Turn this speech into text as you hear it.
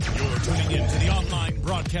Tune into the online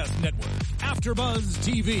broadcast network, AfterBuzz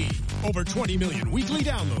TV. Over 20 million weekly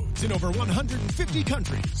downloads in over 150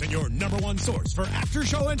 countries, and your number one source for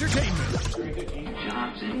after-show entertainment.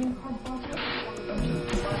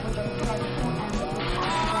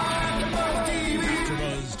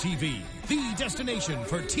 AfterBuzz TV, the destination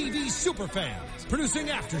for TV superfans, producing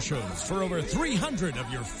aftershows for over 300 of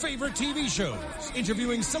your favorite TV shows,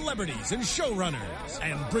 interviewing celebrities and showrunners,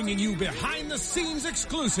 and bringing you behind-the-scenes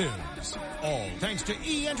exclusives. All thanks to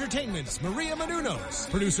E! Entertainment's Maria Menounos,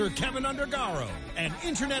 producer Kevin Undergaro, and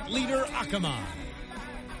internet leader Akamai.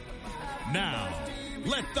 Now,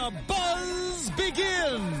 let the buzz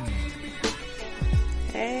begin!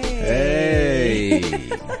 Hey.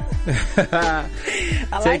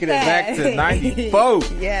 Taking it back to 94.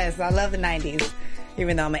 Yes, I love the 90s,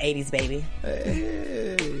 even though I'm an 80s baby.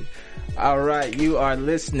 Hey. All right, you are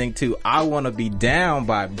listening to I Want to Be Down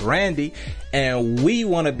by Brandy, and we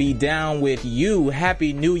want to be down with you.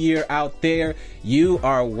 Happy New Year out there. You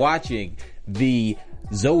are watching the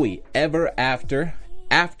Zoe Ever After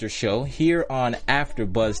show here on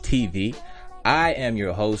AfterBuzz TV. I am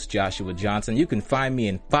your host, Joshua Johnson. You can find me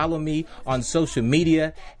and follow me on social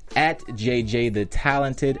media at JJ the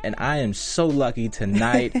Talented, and I am so lucky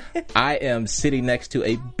tonight. I am sitting next to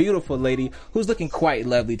a beautiful lady who's looking quite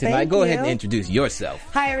lovely tonight. Go ahead and introduce yourself.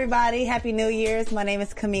 Hi, everybody. Happy New Year's. My name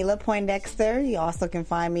is Camila Poindexter. You also can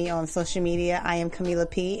find me on social media. I am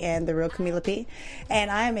Camila P and The Real Camila P.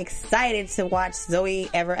 And I am excited to watch Zoe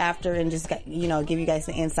Ever After and just, give you guys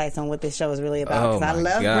some insights on what this show is really about. Because I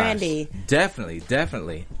love Brandy.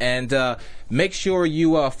 Definitely. And make sure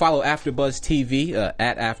you follow AfterBuzz TV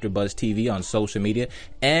at AfterBuzz TV on social media.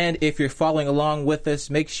 And if you're following along with us,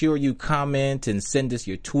 make sure you comment and send us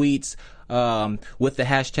your tweets with the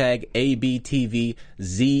hashtag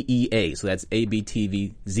ABTVZEA. So that's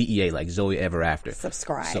ABTVZEA, like Zoe Ever After.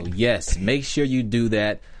 Subscribe. So yes, make sure you do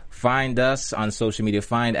that. Find us on social media.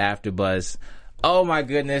 Find AfterBuzz. Oh my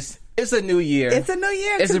goodness. It's a new year. It's a new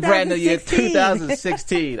year. It's a brand new year,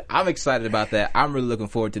 2016. I'm excited about that. I'm really looking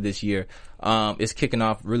forward to this year. It's kicking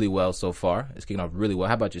off really well so far.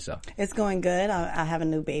 How about yourself? It's going good. I have a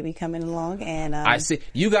new baby coming along, and I see.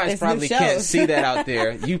 You guys probably can't see that out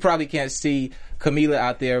there. You probably can't see Camila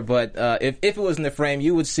out there, but if it was in the frame,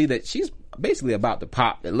 you would see that she's basically about to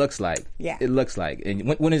pop. It looks like. Yeah. It looks like.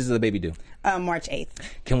 And when is the baby due? March 8th.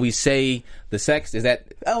 Can we say the sex? Is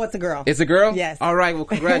that? Oh, it's a girl. It's a girl? Yes. All right. Well,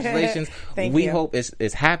 congratulations. Thank we you. hope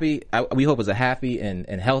it's happy. We hope it's a happy and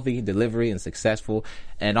healthy delivery and successful.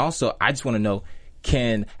 And also, I just want to know,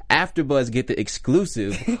 can AfterBuzz get the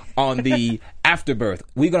exclusive on the afterbirth?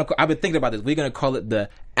 I've been thinking about this. We're going to call it the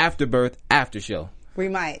Afterbirth After Show. We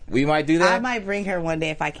might. We might do that? I might bring her one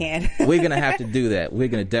day if I can. We're going to have to do that. We're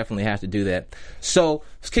going to definitely have to do that. So,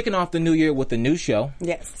 it's kicking off the new year with a new show.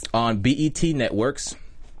 Yes. On BET Networks.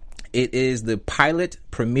 It is the pilot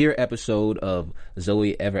premiere episode of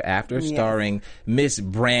Zoe Ever After, starring Miss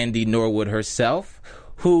Brandy Norwood herself,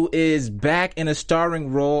 who is back in a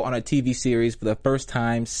starring role on a TV series for the first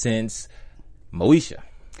time since Moesha.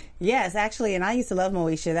 Yes, actually, and I used to love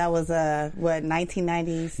Moesha. That was,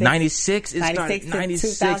 1996? 96? It started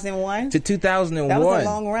 96 to 2001? To 2001. That was a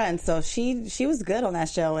long run. So she was good on that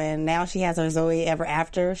show, and now she has her Zoe Ever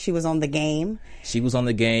After. She was on The Game. She was on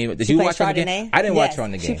The Game. Did you watch her on The Game? I didn't watch her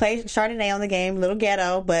on The Game. She played Chardonnay on The Game, little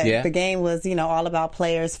ghetto, but The Game was, all about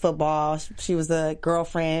players, football. She was a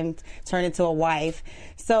girlfriend, turned into a wife.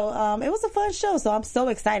 So it was a fun show. So I'm so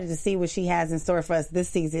excited to see what she has in store for us this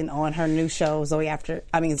season on her new show, Zoe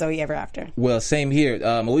Ever After. Well, same here.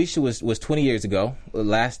 Moesha was 20 years ago. It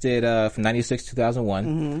lasted from 96 to 2001.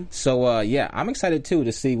 Mm-hmm. So, I'm excited, too,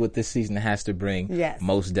 to see what this season has to bring. Yes.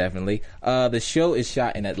 Most definitely. The show is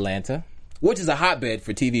shot in Atlanta, which is a hotbed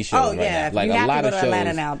for TV shows right now. Like, you have to go to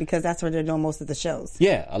Atlanta now because that's where they're doing most of the shows.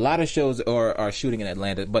 Yeah, a lot of shows are shooting in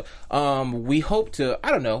Atlanta. But we hope to,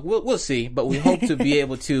 I don't know, we'll see. But we hope to be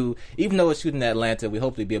able to, even though it's shooting in Atlanta, we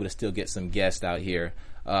hope to be able to still get some guests out here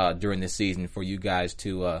during this season for you guys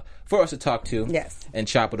to, for us to talk to and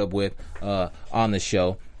chop it up with on the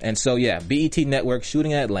show. And so, BET Network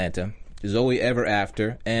shooting in Atlanta. Zoe Ever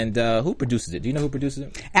After. And who produces it? Do you know who produces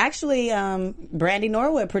it? Actually, Brandy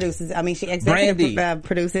Norwood produces it. I mean, she executive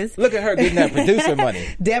produces. Look at her getting that producer money.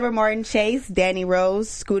 Deborah Martin Chase, Danny Rose,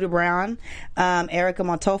 Scooter Brown, Erica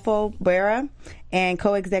Montofo Berra, and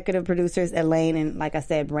co-executive producers Elaine and, like I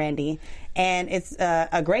said, Brandy. And it's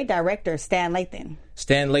a great director, Stan Lathan.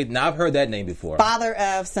 Stan Lathan. Now, I've heard that name before. Father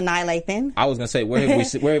of Sanaa Lathan. I was going to say, where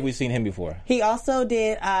have we seen him before? He also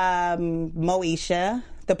did Moesha.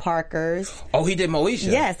 the Parkers. Oh, he did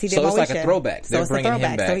Moesha. Yes, he did so Moesha. So it's like a throwback. They're bringing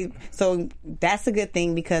him back. So that's a good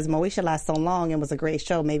thing because Moesha lasted so long and was a great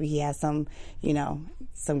show. Maybe he has some,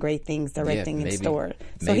 some great things directing in store.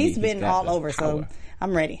 So he's been all over. So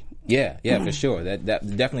I'm ready. Yeah, for sure. That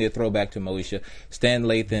definitely a throwback to Moesha. Stan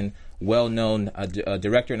Lathan, well-known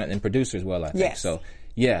director and producer as well, I think. Yes. So,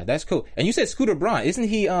 yeah, that's cool. And you said Scooter Braun. Isn't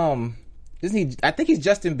he, I think he's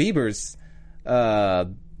Justin Bieber's,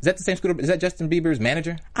 is that the same Scooter? Is that Justin Bieber's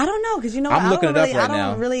manager? I don't know, because I'm looking it up right now.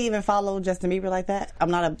 I don't really even follow Justin Bieber like that. I'm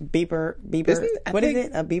not a Bieber. What is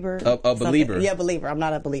it? A Bieber? A believer. Yeah, believer. I'm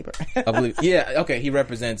not a believer. Yeah, okay. He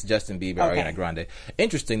represents Justin Bieber, okay. Ariana Grande.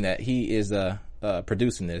 Interesting that he is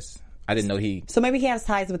producing this. I didn't know he... So maybe he has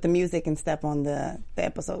ties with the music and stuff on the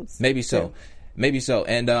episodes. Maybe so. Too. Maybe so.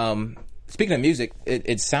 And speaking of music,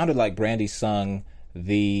 it sounded like Brandy sung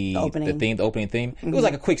the opening theme. Mm-hmm. It was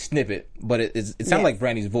like a quick snippet, but it sounded like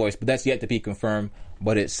Brandy's voice, but that's yet to be confirmed.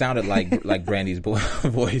 But it sounded like Brandy's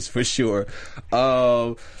voice for sure.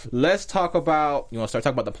 Let's talk about. You want to start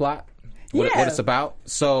talking about the plot? What it's about?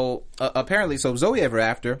 So apparently, Zoe Ever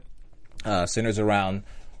After centers around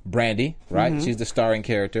Brandy, right? Mm-hmm. She's the starring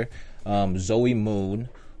character, Zoe Moon,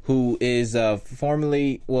 who is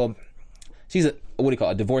formerly she's a. What do you call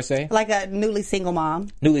it? A divorcee? Like a newly single mom.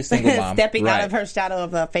 Stepping out of her shadow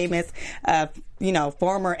of a famous,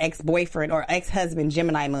 former ex-boyfriend or ex-husband,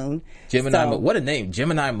 Gemini Moon. Moon. What a name.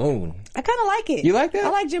 Gemini Moon. I kind of like it. You like that? I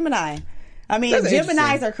like Gemini. I mean,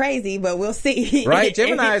 Geminis are crazy, but we'll see. Right?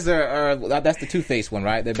 Geminis are that's the two-faced one,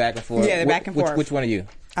 right? They're back and forth. Yeah, they're back and forth. Which one are you?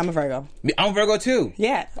 I'm a Virgo. I'm a Virgo too.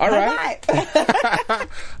 Yeah. All right.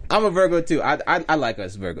 I'm a Virgo too. I like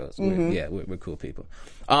us Virgos. Mm-hmm. We're cool people.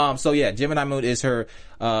 Gemini Moon is her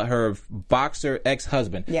boxer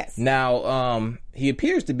ex-husband. Yes. Now, he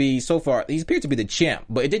appears to be the champ,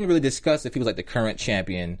 but it didn't really discuss if he was like the current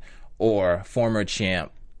champion or former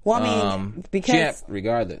champ. Well, I mean, because champ,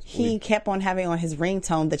 regardless, he kept on having on his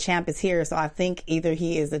ringtone, "The champ is here." So I think either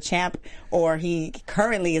he is a champ or he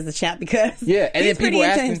currently is a champ because and he's then people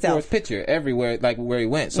asking for his picture everywhere, like where he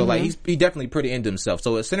went. So like he's definitely pretty into himself.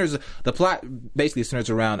 So the plot basically centers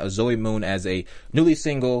around Zoe Moon as a newly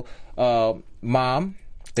single mom.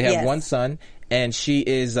 They have one son, and she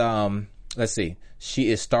is she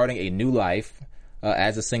is starting a new life.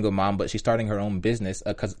 As a single mom, but she's starting her own business,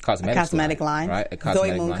 a cosmetic line. Right?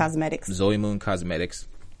 Zoe Moon Cosmetics. Zoe Moon Cosmetics.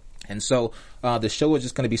 And so the show is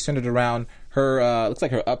just going to be centered around her, looks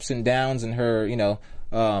like her ups and downs and her,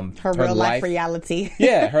 her real life reality.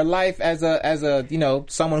 Yeah, her life as a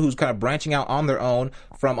someone who's kind of branching out on their own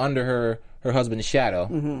from under her husband's shadow,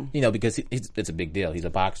 because it's a big deal. He's a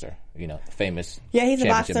boxer, famous. Yeah, he's a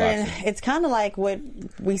boxer, and it's kind of like what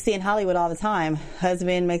we see in Hollywood all the time.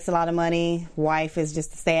 Husband makes a lot of money, wife is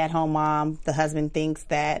just a stay-at-home mom. The husband thinks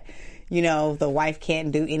that, the wife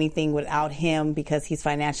can't do anything without him because he's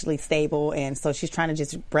financially stable, and so she's trying to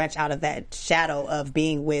just branch out of that shadow of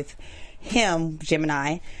being with him,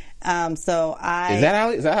 Gemini. Is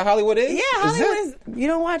that how Hollywood is? Yeah, Hollywood is. You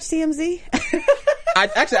don't watch TMZ?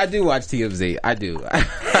 I do watch TMZ. I do.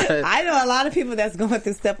 I know a lot of people that's going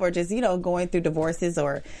through stuff or just, going through divorces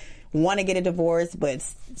or want to get a divorce, but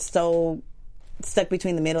so stuck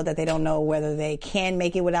between the middle that they don't know whether they can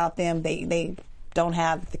make it without them. They don't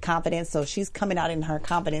have the confidence. So she's coming out in her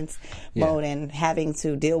confidence mode, and having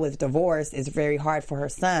to deal with divorce is very hard for her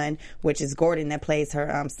son, which is Gordon that plays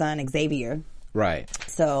her son, Xavier. Right.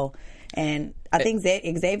 So, and I think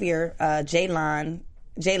Xavier,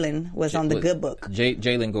 Jalen was on The Good Book.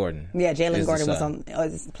 Jalen Gordon. Yeah, Jalen Gordon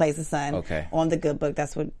plays the son. Okay. On The Good Book.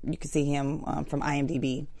 That's what you can see him from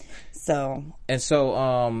IMDb. So. And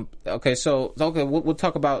so, we'll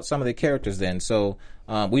talk about some of the characters then. So,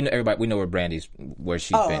 we know where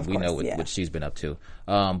she's been. We know what she's been up to.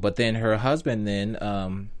 But then her husband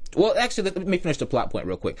then, well, actually, let me finish the plot point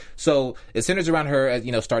real quick. So it centers around her, as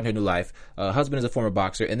starting her new life. Husband is a former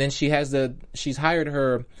boxer, and then she's hired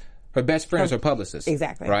her best friend as her publicist.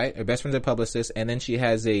 Exactly. Right? Her best friend's a publicist, and then she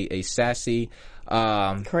has a sassy,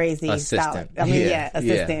 crazy assistant. Assistant.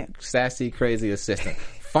 Yeah. Sassy, crazy assistant.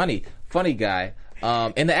 Funny guy.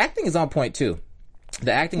 And the acting is on point too.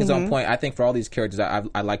 The acting is on point. I think for all these characters,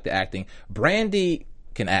 I like the acting. Brandy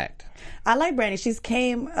can act. I like Brandy. She's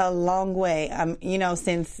came a long way.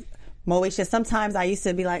 Since Moesha. Sometimes I used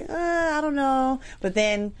to be like, I don't know, but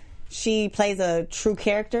then she plays a true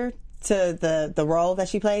character to the role that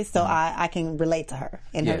she plays, so I can relate to her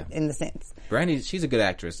in the sense. Brandy, she's a good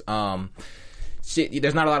actress.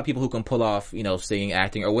 There's not a lot of people who can pull off, singing,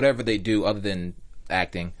 acting, or whatever they do other than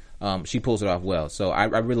acting. she pulls it off well. So I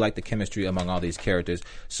really like the chemistry among all these characters.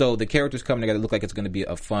 So the characters coming together look like it's going to be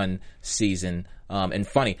a fun season and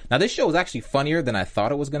funny. Now this show was actually funnier than I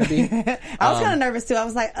thought it was going to be. I was kind of nervous too. I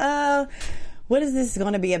was like, what is this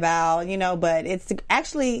going to be about? You know, but it's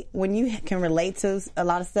actually when you can relate to a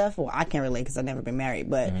lot of stuff. Well, I can't relate because I've never been married,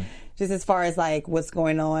 but just as far as like what's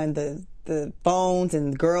going on, the phones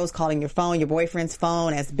and girls calling your phone, your boyfriend's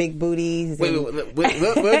phone as big booties. We'll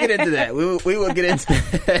get into that. We will get into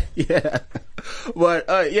that. Yeah.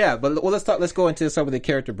 But let's go into some of the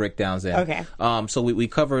character breakdowns then. Okay. So we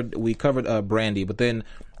covered Brandy, but then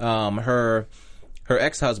her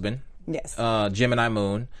ex-husband, yes, Gemini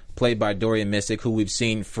Moon, played by Dorian Missick, who we've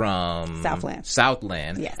seen from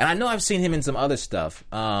Southland. Yes. And I know I've seen him in some other stuff.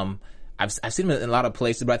 I've seen him in a lot of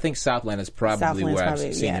places, but I think Southland is probably where I've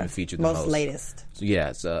seen him featured the most. Most latest. So,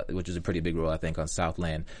 yeah, which is a pretty big role, I think, on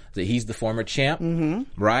Southland. So he's the former champ,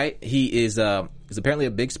 right? He is apparently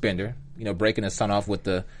a big spender, you know, breaking his son off with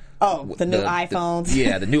the new iPhones.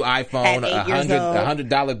 The new iPhone, At 8 years old.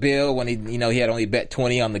 $100 bill when he had only bet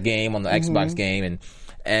 20 on the game, on the Xbox game,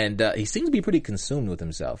 and he seems to be pretty consumed with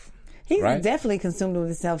himself. He's right? definitely consumed with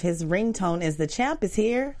himself. His ringtone is "The champ is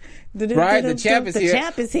here." Right, the champ is here. The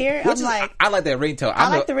champ is here. I like that ringtone. I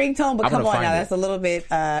like the ringtone, but come on now, that's a little bit.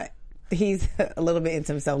 He's a little bit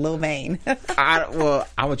into himself, Lil Wayne. I'm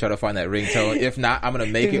gonna try to find that ringtone. If not, I'm gonna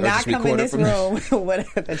make it or just record it from room.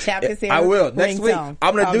 The champ is here. I will next week. I'm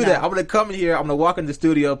gonna do that. No. I'm gonna come in here. I'm gonna walk in the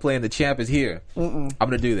studio playing "The Champ Is Here." I'm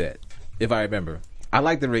gonna do that if I remember. I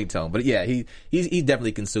like the ringtone, but yeah, he's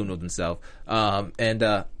definitely consumed with himself. But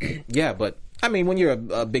I mean, when you're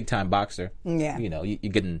a big time boxer, yeah, you know, you're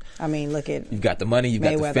getting. I mean, you've got the money, you've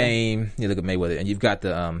got the fame. You look at Mayweather, and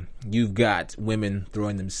you've got women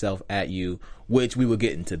throwing themselves at you, which we will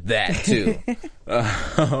get into that too.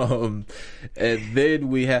 And then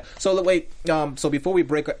we have so before we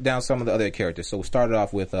break down some of the other characters, so we started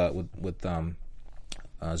off with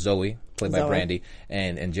Zoe, played by Brandy,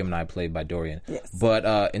 and Gemini, played by Dorian. Yes. But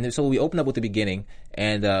and then, so we open up with the beginning,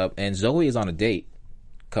 and Zoe is on a date,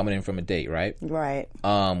 coming in from a date, right? Right.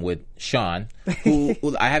 With Sean, who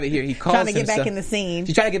I have it here. He calls trying to get back in the scene.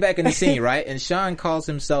 She's trying to get back in the scene, right? And Sean calls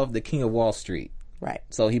himself the King of Wall Street. Right.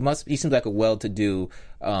 So he seems like a well-to-do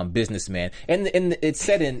businessman, and it's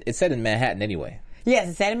set in Manhattan anyway. Yes,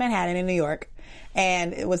 it's set in Manhattan in New York,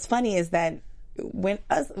 and what's funny is that when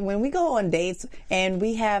we go on dates and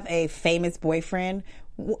we have a famous boyfriend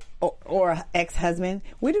or ex-husband,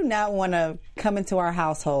 we do not want to come into our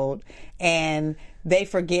household and they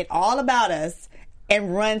forget all about us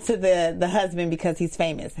and run to the husband because he's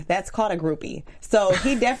famous. That's called a groupie. So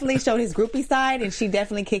he definitely showed his groupie side, and she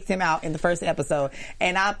definitely kicked him out in the first episode.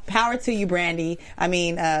 And power to you,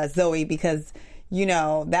 Zoe, because you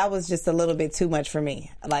know, that was just a little bit too much for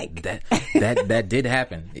me. Like that did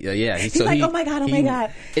happen. Yeah. He's like, oh my god.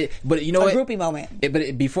 But you know what? A groupie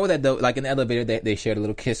moment. Before that though, like in the elevator, they shared a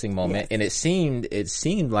little kissing moment, and it seemed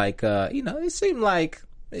like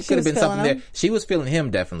it could have been something there. She was feeling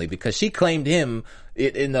him definitely, because she claimed him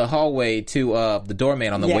in the hallway to the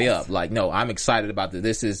doorman on the way up. Like, no, I'm excited about this.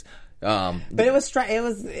 This is. But it was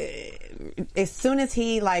as soon as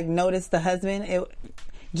he like noticed the husband.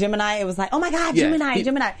 Gemini, it was like, oh my God, Gemini.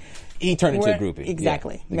 He turned into a groupie.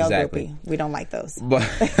 Exactly. Yeah, Male groupie. We don't like those.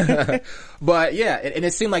 But yeah, and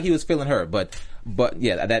it seemed like he was feeling her. But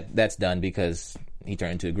yeah, that's done because he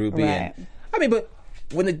turned into a groupie. Right. And, I mean, but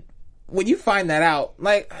when you find that out,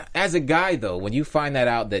 like as a guy though, when you find that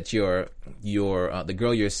out that the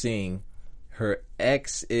girl you're seeing, her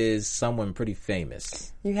ex is someone pretty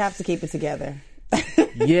famous, you have to keep it together.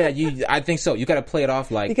 Yeah, I think so. You got to play it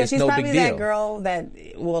off like because it's no big deal. Because she's probably that girl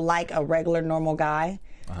that will like a regular normal guy,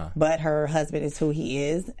 but her husband is who he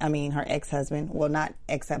is. I mean, her ex-husband. Well, not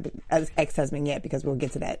ex-husband yet, because we'll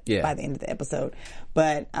get to that by the end of the episode.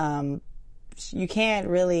 But you can't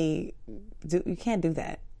really you can't do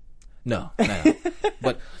that. No.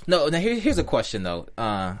 But no. Now here's a question though,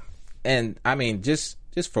 and I mean just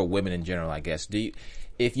for women in general, I guess.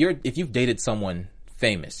 If you've dated someone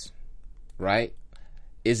famous, right?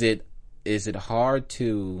 Is it hard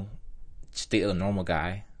to date a normal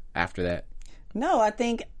guy after that? No, I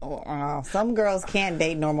think some girls can't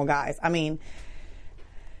date normal guys. I mean,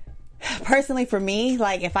 personally for me,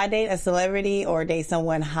 like if I date a celebrity or date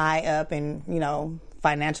someone high up in,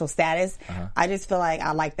 financial status, I just feel like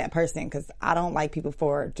I like that person, because I don't like people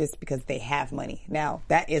just because they have money. Now,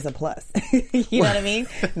 that is a plus. You know what I mean?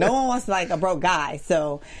 No one wants like a broke guy.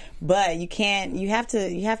 So, but you have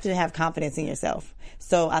to have confidence in yourself.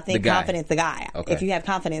 So I think the guy. Okay. If you have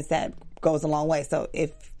confidence that goes a long way. So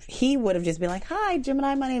if he would have just been like, "Hi,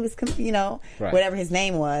 Gemini, my name is," Right. whatever his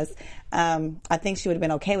name was, I think she would have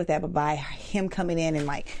been okay with that. But by him coming in and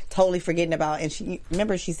like totally forgetting about, and she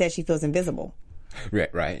said she feels invisible.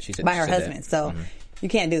 Right. She said by her she said husband. that. So you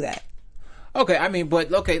can't do that. Okay, I mean,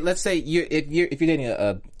 but okay, let's say if you're dating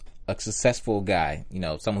a successful guy,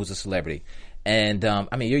 someone who's a celebrity, and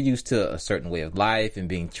I mean, you're used to a certain way of life and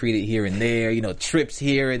being treated here and there, trips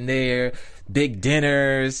here and there, big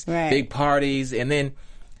dinners, right. big parties, and then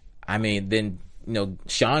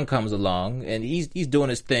Sean comes along and he's doing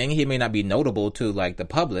his thing. He may not be notable to like the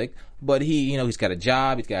public, but he's got a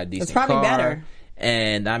job, he's got a decent car. It's probably better.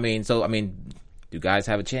 And do guys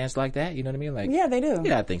have a chance like that? You know what I mean? Like, yeah, they do.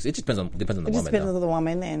 Yeah, I think so. It just depends on the woman. It just depends on the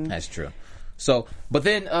woman, and that's true. So, but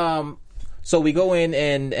then, so we go in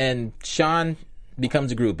and Sean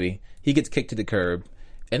becomes a groupie. He gets kicked to the curb,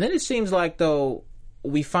 and then it seems like though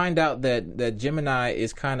we find out that Gemini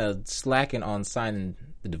is kind of slacking on signing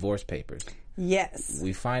the divorce papers. Yes,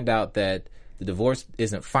 we find out that the divorce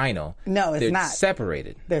isn't final. No, it's not. They're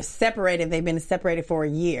separated. They're separated. They've been separated for a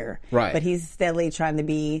year. Right. But he's steadily trying to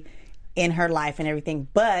be in her life and everything.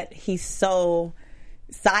 But he's so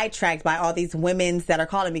sidetracked by all these women's that are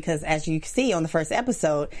calling, because as you see on the first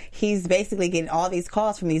episode, he's basically getting all these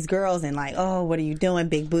calls from these girls and like, oh, what are you doing?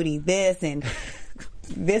 Big booty this and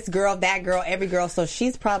this girl, that girl, every girl. So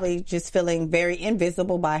she's probably just feeling very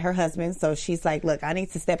invisible by her husband. So she's like, look, I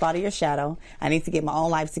need to step out of your shadow. I need to get my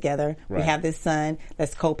own life together. Right. We have this son.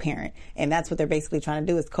 Let's co-parent. And that's what they're basically trying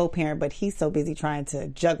to do is co-parent. But he's so busy trying to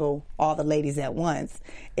juggle all the ladies at once.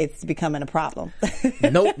 It's becoming a problem.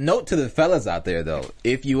 Note to the fellas out there though.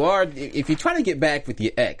 If you're trying to get back with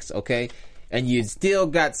your ex, okay, and you still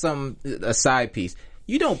got a side piece,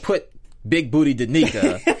 you don't put Big Booty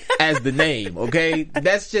Danica as the name, okay?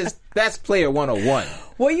 That's player 101.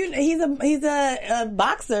 Well, he's a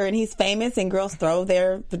boxer and he's famous and girls throw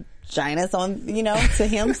their vaginas on, to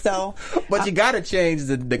him. So, but you got to change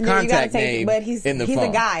the contact name. But he's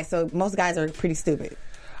a guy, so most guys are pretty stupid.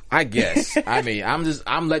 I guess. I mean,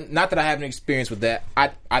 not that I have an experience with that.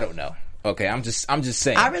 I don't know. Okay, I'm just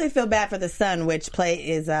saying. I really feel bad for the son, which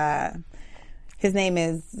his name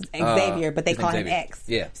is Xavier, but they call him X.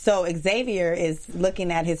 Yeah. So Xavier is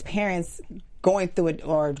looking at his parents going through a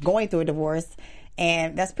divorce,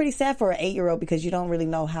 and that's pretty sad for an 8-year-old because you don't really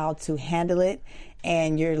know how to handle it,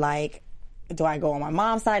 and you're like, do I go on my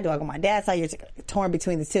mom's side? Do I go on my dad's side? You're torn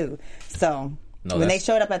between the two. So when they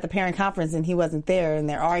showed up at the parent conference and he wasn't there, and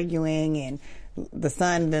they're arguing, and the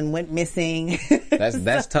son then went missing.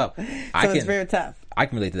 That's tough. It's very tough. I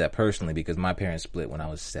can relate to that personally because my parents split when I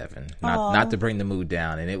was 7. Not to bring the mood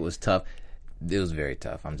down, and it was tough. It was very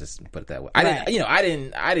tough. I'm just put it that way. I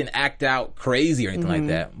didn't act out crazy or anything like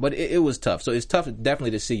that, but it was tough. So it's tough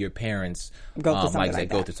definitely to see your parents go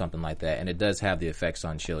through something like that, and it does have the effects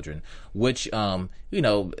on children. Which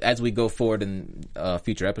as we go forward in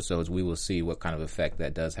future episodes, we will see what kind of effect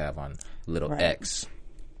that does have on little X,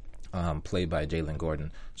 played by Jalen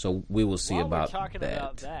Gordon. So we will see about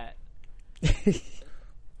that.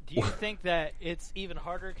 Do you think that it's even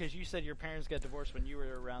harder because you said your parents got divorced when you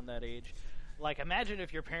were around that age? Like, imagine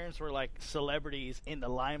if your parents were like celebrities in the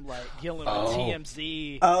limelight, dealing with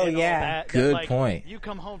TMZ. Oh, and yeah. all that. Good point. You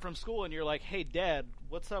come home from school and you're like, "Hey, Dad,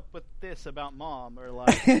 what's up with this about Mom?" Or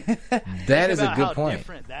like, that is a good how point.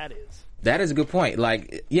 Different that is. That is a good point.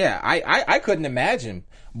 Like, yeah, I couldn't imagine,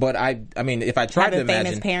 but I mean, if I tried to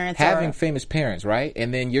imagine having famous parents, right?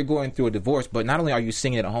 And then you're going through a divorce, but not only are you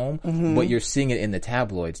seeing it at home, but you're seeing it in the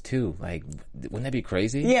tabloids too. Like, wouldn't that be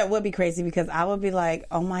crazy? Yeah, it would be crazy because I would be like,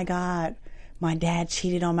 oh my God, my dad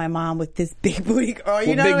cheated on my mom with this big booty, or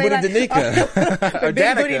Big Booty Danica, or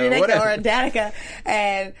Danica,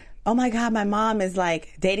 and oh my God, my mom is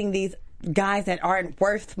like dating these guys that aren't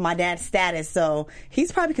worth my dad's status. So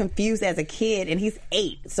he's probably confused as a kid, and he's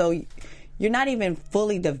 8. So you're not even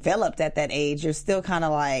fully developed at that age. You're still kind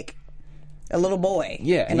of like a little boy.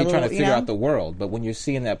 Yeah, and you're trying to figure out the world. But when you're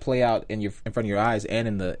seeing that play out in front of your eyes and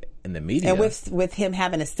in the media, and with him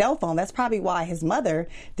having a cell phone, that's probably why his mother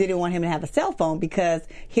didn't want him to have a cell phone, because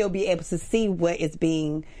he'll be able to see what is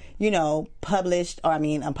being published, or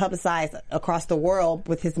publicized across the world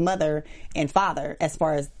with his mother and father as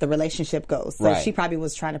far as the relationship goes. So she probably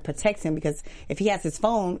was trying to protect him, because if he has his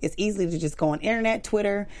phone, it's easy to just go on internet,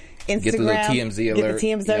 Twitter, Instagram, get the little TMZ alert, get the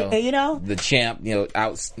TMZ, the champ,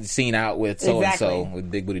 seen out with so and so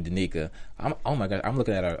with Big Booty Danica. Oh my God, I'm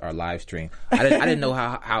looking at our live stream. I didn't know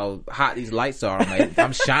how hot these lights are.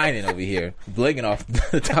 I'm shining over here, blinking off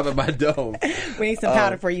the top of my dome. We need some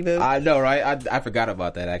powder for you, boo. I know, right? I forgot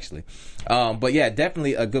about that actually. But yeah,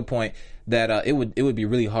 definitely a good point. that it would be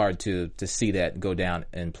really hard to see that go down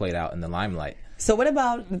and played out in the limelight. So what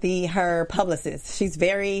about her publicist? She's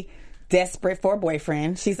very desperate for a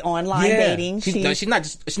boyfriend. She's online dating. She's not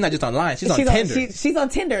just online. She's on Tinder. She's on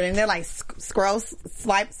Tinder, and they're like scroll,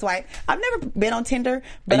 swipe. I've never been on Tinder,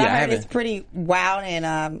 but I heard it's pretty wild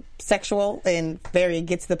and sexual and very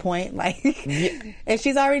get to the point. Like, and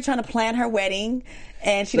she's already trying to plan her wedding,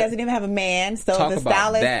 and she doesn't even have a man. So the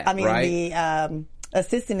stylist, the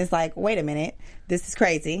assistant is like, wait a minute, this is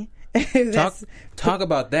crazy. Talk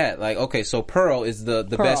about that. Like, okay, so Pearl is the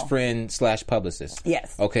best friend / publicist.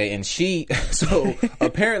 Yes. Okay, and so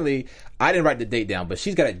apparently I didn't write the date down, but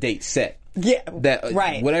she's got a date set. Yeah. That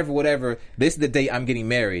right. Whatever. This is the date I'm getting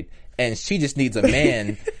married, and she just needs a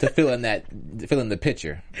man to fill in the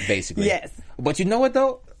picture, basically. Yes. But you know what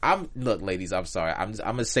though? Look, ladies, I'm sorry. I'm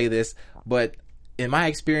gonna say this, but in my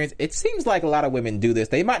experience, it seems like a lot of women do this.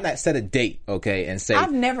 They might not set a date, okay, and say,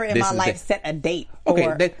 I've never in my life set a date.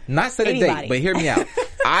 Okay, not set anybody. a date, but hear me out.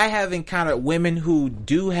 I have encountered women who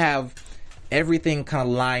do have everything kind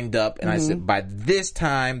of lined up, and I said, by this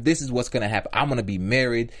time, this is what's going to happen. I'm going to be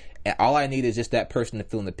married, and all I need is just that person to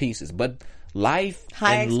fill in the pieces. But life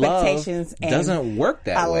high and expectations love doesn't work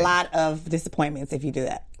that way. A lot of disappointments if you do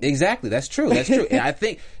that. Exactly, that's true. And I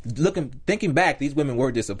think thinking back, these women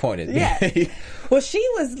were disappointed. Yeah. Well, she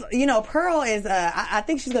was. Pearl is. I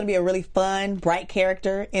think she's going to be a really fun, bright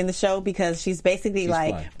character in the show because she's basically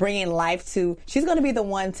fun. Bringing life to. She's going to be the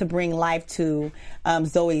one to bring life to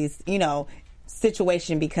Zoe's.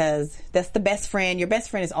 Situation because that's the best friend. Your best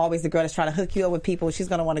friend is always the girl that's trying to hook you up with people. She's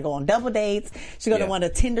going to want to go on double dates. She's going to want to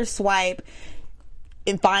Tinder swipe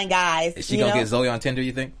and find guys. Is she going to get Zoe on Tinder,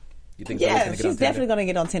 you think? Yeah, she's definitely going to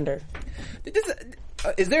get on Tinder.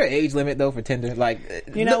 Is there an age limit though for Tinder? Like,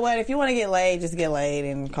 you know what? If you want to get laid, just get laid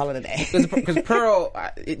and call it a day. Because Pearl,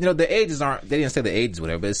 the ages aren't. They didn't say the ages,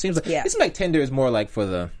 whatever. But it seems like Tinder is more like for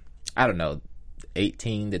the, I don't know,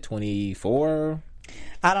 18 to 24.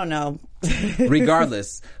 I don't know.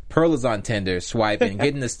 Regardless, Pearl is on Tinder swiping,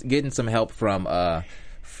 getting some help from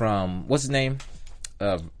what's his name?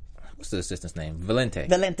 What's the assistant's name?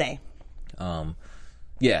 Valente.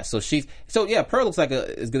 Yeah, Pearl looks like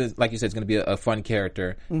like you said, it's gonna be a fun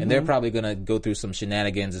character, and they're probably gonna go through some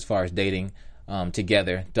shenanigans as far as dating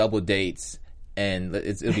together, double dates, and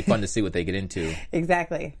it'll be fun to see what they get into.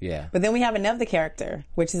 Exactly. Yeah. But then we have another character,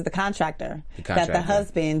 which is the contractor. That the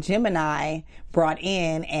husband, Gemini, brought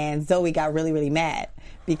in, and Zoe got really, really mad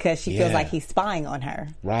because she feels like he's spying on her.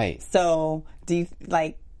 Right. So do you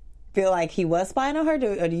feel like he was spying on her,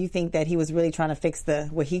 or do you think that he was really trying to fix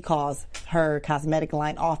what he calls her cosmetic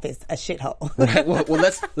line office a shithole? Right. Well,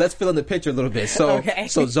 let's fill in the picture a little bit. So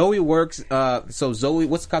Zoe works. So Zoe,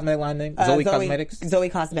 what's the cosmetic line name? Zoe Cosmetics. Zoe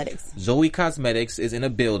Cosmetics. Zoe Cosmetics is in a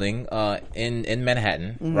building in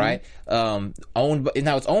Manhattan, right? It's owned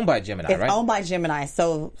by Gemini, right? It's owned by Gemini.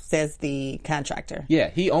 So says the contractor.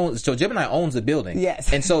 Yeah, So Gemini owns the building.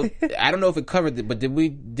 Yes. And so I don't know if it covered it, but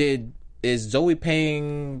is Zoe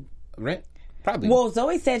paying rent? Probably. Well,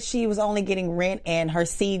 Zoe said she was only getting rent and her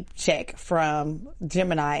seed check from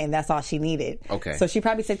Gemini, and that's all she needed. Okay. So she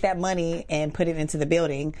probably took that money and put it into the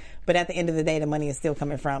building, but at the end of the day, the money is still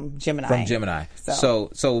coming from Gemini.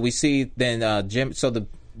 So we see then So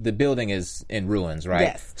the building is in ruins, right?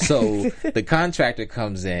 Yes. So the contractor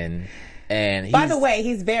comes in. And by the way,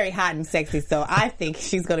 he's very hot and sexy, so I think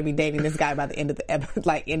she's going to be dating this guy by the end of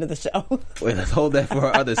the show. Wait, let's hold that for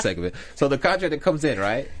our other segment. So the contractor comes in,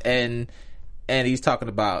 right, and he's talking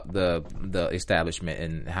about the establishment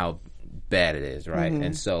and how bad it is, right?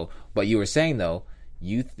 And so, but you were saying though,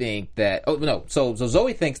 you think that so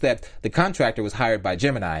Zoe thinks that the contractor was hired by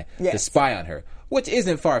Gemini to spy on her, which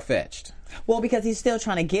isn't far fetched. Well, because he's still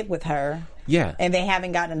trying to get with her, and they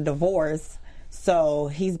haven't gotten a divorce. So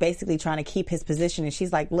he's basically trying to keep his position, and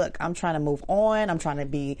she's like, look, I'm trying to move on. I'm trying to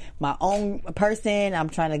be my own person. I'm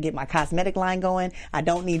trying to get my cosmetic line going. I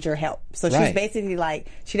don't need your help. So she's basically like,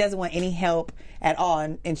 she doesn't want any help at all,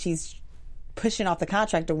 and she's pushing off the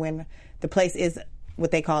contractor when the place is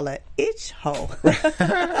what they call a itch hole.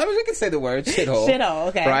 I mean, we can say the word shithole. Shithole,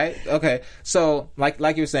 okay. Right? Okay. So, like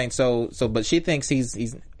you were saying, but she thinks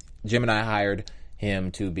he's Gemini hired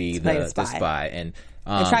him to be the spy. And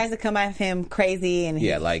tries to come at him crazy, and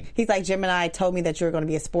he's like, Gemini told me that you're going to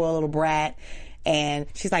be a spoiled little brat, and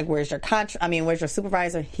she's like, where's your where's your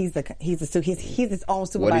supervisor? He's his own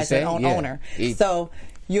supervisor, his own owner. So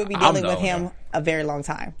you'll be dealing with him a very long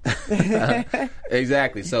time.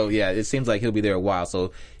 Exactly. So it seems like he'll be there a while.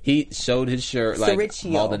 So he showed his shirt, like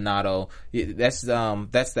Maldonado. That's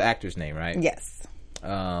the actor's name, right? Yes.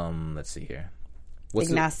 Let's see here.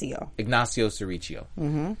 Ignacio. Ignacio Cerricio.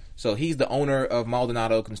 Mm-hmm. So he's the owner of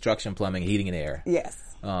Maldonado Construction Plumbing, Heating and Air. Yes.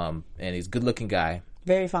 And he's a good-looking guy.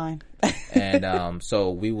 Very fine. And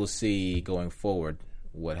so we will see going forward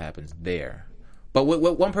what happens there. But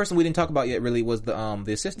what one person we didn't talk about yet really was the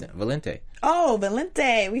assistant, Valente. Oh,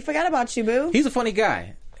 Valente. We forgot about you, boo. He's a funny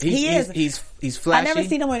guy. He is. He's flashy. I've never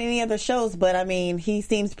seen him on any other shows, but I mean, he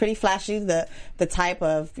seems pretty flashy. The type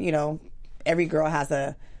of, every girl has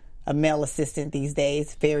a male assistant these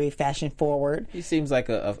days. Very fashion forward. He seems like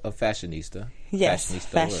a fashionista. Yes,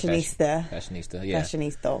 fashionista. Fashionista, yeah.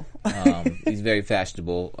 Fashionista. He's very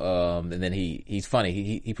fashionable. And then he's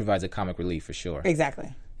funny. He provides a comic relief for sure.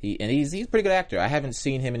 Exactly. He's a pretty good actor. I haven't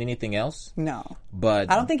seen him in anything else. No.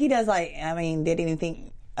 But I don't think he does did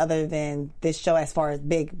anything other than this show as far as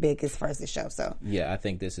big as far as this show. So yeah, I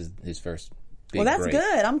think this is his first big Well, that's break.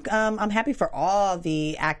 good. I'm happy for all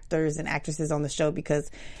the actors and actresses on the show because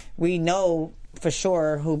we know for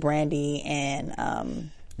sure who Brandy and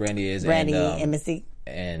Brandy is and Missy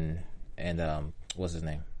and what's his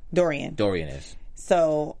name? Dorian is.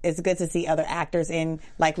 So it's good to see other actors. And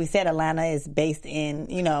like we said, Atlanta is based in,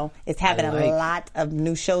 it's having a lot of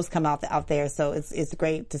new shows come out there. So it's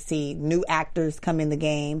great to see new actors come in the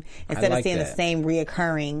game instead of seeing the same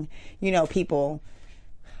reoccurring, people.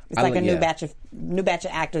 It's like a new batch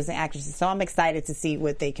of actors and actresses. So I'm excited to see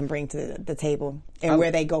what they can bring to the table and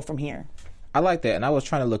where they go from here. I like that. And I was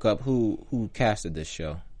trying to look up who casted this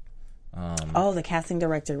show. The casting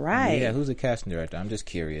director, right. Yeah, who's the casting director? I'm just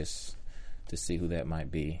curious to see who that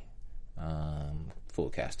might be. Full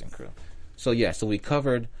casting crew. So yeah, so we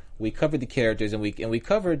covered the characters and we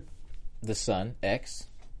covered the son X.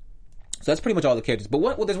 So that's pretty much all the characters. But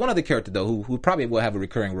there's one other character though who probably will have a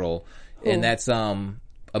recurring role, and that's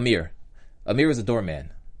Amir. Amir is a doorman.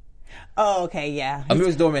 Oh, okay, yeah. Amir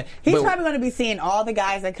is a doorman. He's probably going to be seeing all the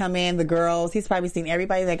guys that come in, the girls. He's probably seen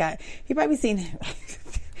everybody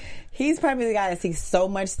He's probably the guy that sees so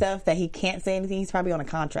much stuff that he can't say anything. He's probably on a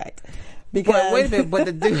contract. Because but wait a minute,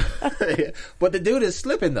 but the dude is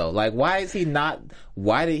slipping though. Like, why did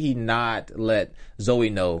he not let Zoe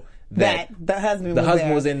know that the husband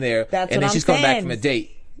was in there, and then she's coming back from a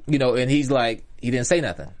date, and he's like, he didn't say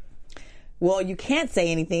nothing. Well, you can't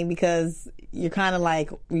say anything because you're kind of like,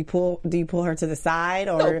 do you pull her to the side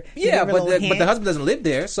or? No, yeah, but the husband doesn't live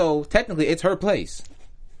there, so technically it's her place.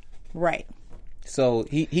 Right. So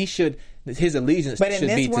his allegiance should be to Zoe. But in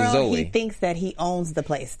this world, he thinks that he owns the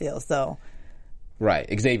place still. So, right,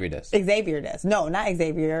 Xavier does. No, not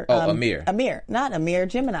Xavier. Amir. Not Amir.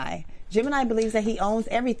 Gemini. Gemini believes that he owns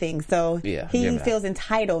everything. So he Gemini feels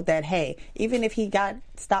entitled that, hey, even if he got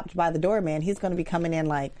stopped by the doorman, he's going to be coming in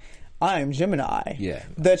like, I'm Gemini. Yeah.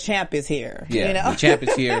 The champ is here. Yeah. The champ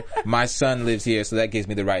is here. My son lives here, so that gives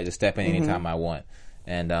me the right to step in anytime I want.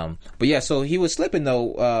 And but yeah, so he was slipping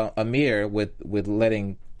though, Amir with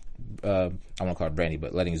letting I want to call her Brandy,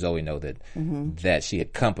 but letting Zoe know that she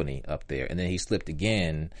had company up there, and then he slipped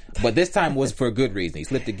again. But this time was for a good reason. He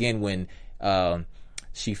slipped again when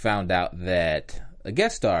she found out that a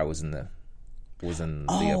guest star was in the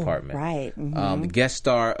apartment. Right. The guest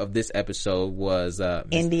star of this episode was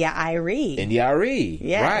India Arie.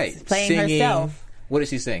 Yes, right, playing singing, herself. What did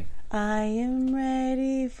she sing? I am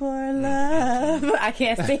ready for love. I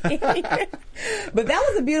can't sing. But that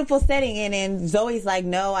was a beautiful setting. And Zoe's like,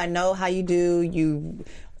 no, I know how you do. You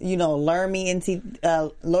lure me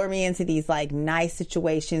into these like nice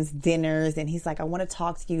situations, dinners. And he's like, I want to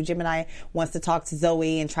talk to you. Gemini wants to talk to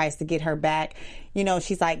Zoe and tries to get her back.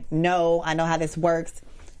 She's like, no, I know how this works.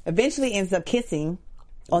 Eventually ends up kissing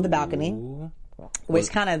on the balcony, which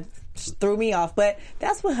kind of threw me off. But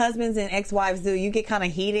that's what husbands and ex-wives do. You get kind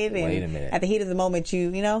of heated, and wait a minute. at the heat of the moment,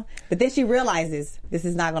 but then she realizes this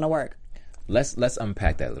is not going to work. Let's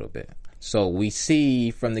unpack that a little bit. So we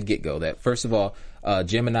see from the get-go that first of all,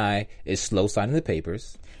 Gemini is slow signing the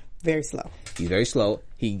papers. Very slow. He's very slow.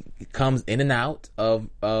 He comes in and out of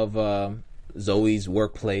Zoe's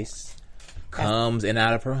workplace, comes in and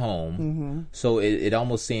out of her home. So it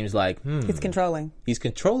almost seems like he's controlling. He's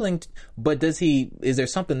controlling, but is there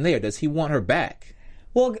something there? Does he want her back?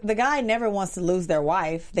 Well, the guy never wants to lose their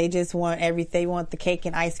wife. They just want they want the cake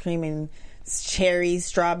and ice cream and cherries,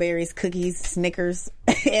 strawberries, cookies, Snickers,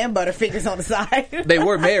 and Butterfingers on the side. They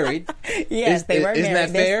were married. Yes, they were married. Isn't that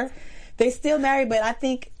fair? They're still married, but I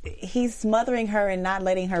think he's smothering her and not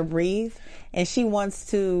letting her breathe. And she wants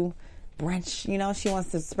to brunch, she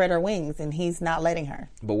wants to spread her wings, and he's not letting her.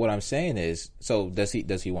 But what I'm saying is, so does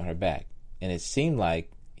he want her back? And it seemed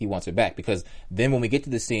like he wants her back, because then when we get to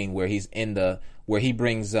the scene where he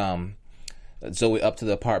brings Zoe up to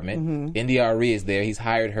the apartment. NDRE is there. He's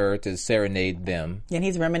hired her to serenade them. And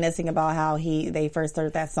he's reminiscing about how they first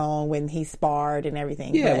heard that song when he sparred and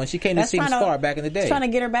everything. Yeah, but when she came to see him spar back in the day. He's trying to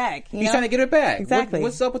get her back. He's trying to get her back. Exactly.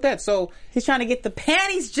 What's up with that? So he's trying to get the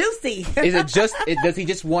panties juicy. Is it just? Does he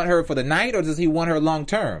just want her for the night, or does he want her long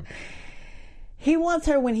term? He wants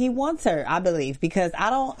her when he wants her, I believe, because I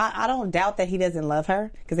don't doubt that he doesn't love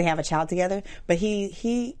her because they have a child together. But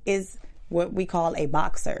he is what we call a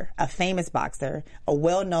boxer, a famous boxer, a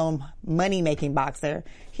well-known money-making boxer.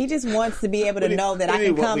 He just wants to be able to know that I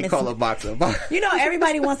can come. What we call a boxer.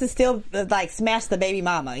 Everybody wants to still like smash the baby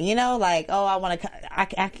mama. Like, oh,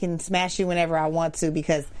 I can smash you whenever I want to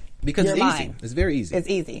because it's you're easy. mine. It's very easy. It's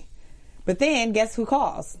easy. But then guess who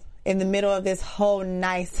calls in the middle of this whole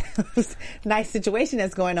nice situation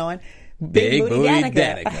that's going on? Big Booty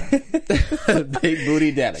Danica. Big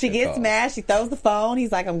Booty Danica. She gets mad. She throws the phone.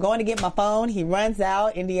 He's like, I'm going to get my phone. He runs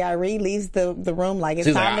out. NDRE leaves the room like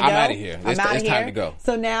it's time to go. I'm out of here. It's time to go.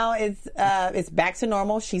 So now it's back to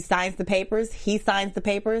normal. She signs the papers. He signs the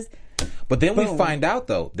papers. But then we find out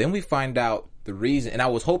the reason, and I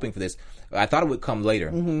was hoping for this. I thought it would come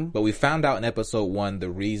later, but we found out in episode 1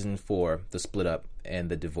 the reason for the split up and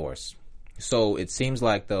the divorce. So it seems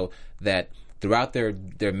like, though, that throughout their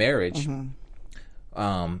marriage,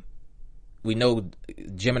 we know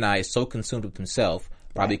Gemini is so consumed with himself,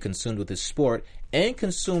 probably consumed with his sport, and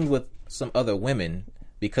consumed with some other women,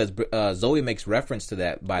 because Zoe makes reference to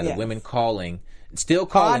that by the women calling, still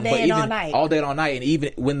calling, all day and all night. All day and all night, and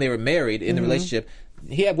even when they were married in the relationship,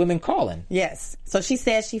 he had women calling. Yes. So she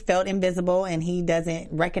says she felt invisible and he doesn't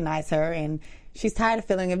recognize her, and she's tired of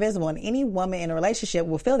feeling invisible. And any woman in a relationship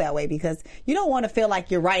will feel that way because you don't want to feel like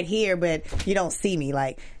you're right here, but you don't see me.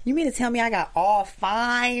 Like, you mean to tell me I got all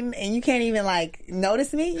fine and you can't even like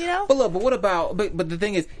notice me, But look, but what about, but the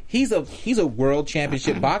thing is, he's a world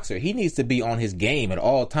championship boxer. He needs to be on his game at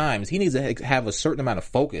all times. He needs to have a certain amount of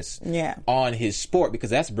focus on his sport because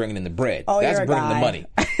that's bringing in the bread. Oh, that's bringing the money.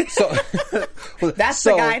 So that's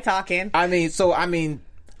the guy talking. I mean,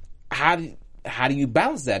 how do you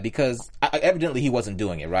balance that? Because evidently he wasn't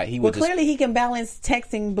doing it, right? Clearly he can balance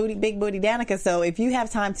texting Big Booty Danica. So if you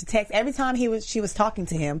have time to text, every time she was talking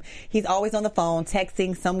to him, he's always on the phone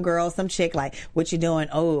texting some girl, some chick, like, what you doing?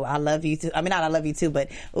 Oh, I love you too. I mean, not I love you too, but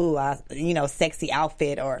sexy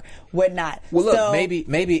outfit or whatnot. Well, look,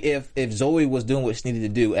 maybe if Zoe was doing what she needed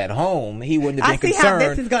to do at home, he wouldn't have been concerned how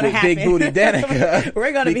this is gonna with happen. Big Booty Danica.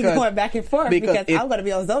 We're going to be going back and forth because I'm going to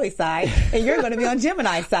be on Zoe's side and you're going to be on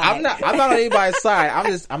Gemini's side. I'm not on anybody's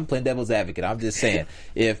side. I'm playing devil's advocate. I'm just saying,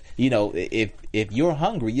 if you're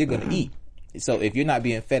hungry, you're going to eat. So if you're not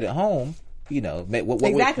being fed at home,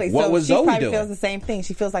 exactly. What was Zoe doing? She probably feels the same thing.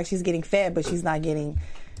 She feels like she's getting fed, but she's not getting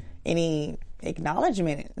any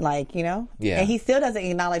acknowledgement. Yeah. And he still doesn't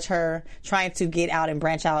acknowledge her trying to get out and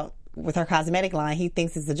branch out with her cosmetic line. He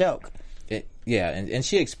thinks it's a joke. And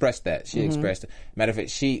she expressed that. She expressed it. Matter of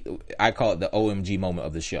fact, I call it the OMG moment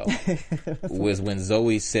of the show. Was when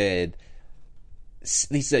Zoe said,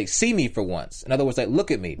 he said, see me for once. In other words, like,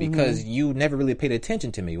 look at me, because you never really paid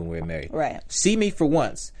attention to me when we were married. Right. See me for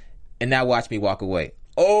once, and now watch me walk away.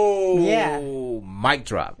 Oh, yeah. Mic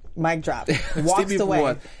drop. Walks away.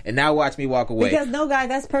 Once, and now watch me walk away. Because no, guys,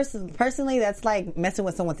 that's personally, that's like messing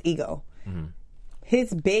with someone's ego.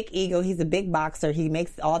 His big ego. He's a big boxer. He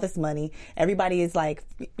makes all this money. Everybody is like,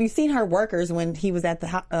 you've seen her workers when he was at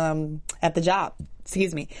the job.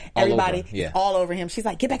 Excuse me. Everybody all over him. She's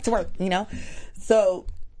like, get back to work, So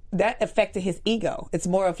that affected his ego. It's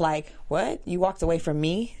more of like, what? You walked away from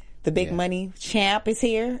me? The big money champ is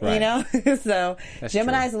here, right. So That's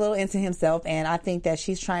Gemini's true. a little into himself, and I think that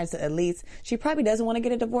she's trying to at least, she probably doesn't want to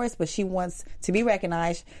get a divorce, but she wants to be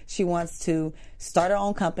recognized. She wants to start her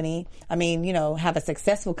own company. I mean, have a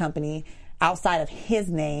successful company outside of his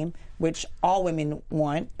name, which all women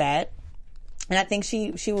want that. And I think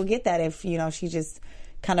she will get that if, she just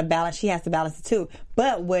kind of balance. She has to balance it too.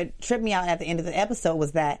 But what tripped me out at the end of the episode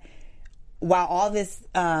was that while all this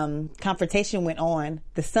confrontation went on,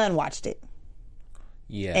 the son watched it.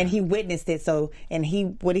 Yeah. And he witnessed it. So, and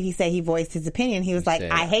what did he say? He voiced his opinion. He was like,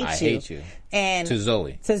 I hate you. And to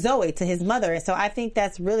Zoe, to his mother. And so I think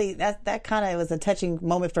that's really, that kind of was a touching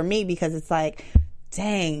moment for me, because it's like,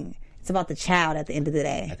 dang, it's about the child at the end of the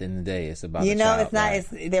day. At the end of the day, it's about the child. It's not,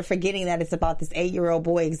 right. They're forgetting that it's about this 8-year-old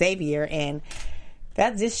boy, Xavier, and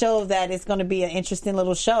that just shows that it's going to be an interesting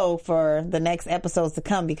little show for the next episodes to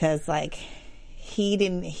come, because like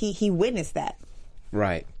he witnessed that.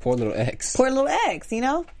 Right. Poor little X. So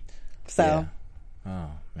Yeah. Oh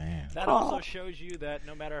man. That also shows you that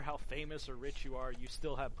no matter how famous or rich you are, you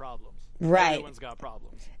still have problems. Right. Everyone's got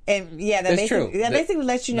problems. And yeah, That's true. That basically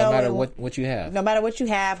lets you know no matter what you have. No matter what you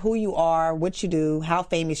have, who you are, what you do, how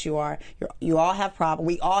famous you are, you all have problems.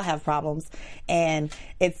 We all have problems, and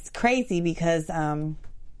it's crazy because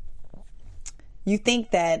you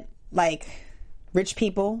think that like rich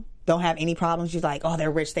people don't have any problems. You're like, oh,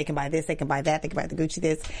 they're rich. They can buy this. They can buy that. They can buy the Gucci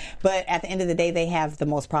this. But at the end of the day, they have the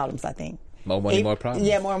most problems, I think. More money, more problems.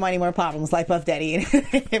 Yeah, more money, more problems, like Puff Daddy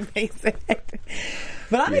and Mason.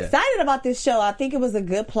 But I'm excited about this show. I think it was a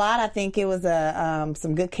good plot. I think it was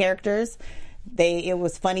some good characters. It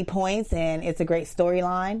was funny points, and it's a great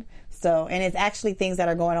storyline. So, and it's actually things that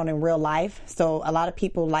are going on in real life. So a lot of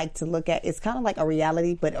people like to look at, it's kind of like a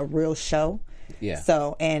reality, but a real show. Yeah.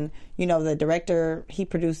 So, and you know, the director, he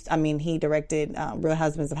directed Real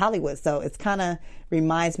Husbands of Hollywood. So it's kind of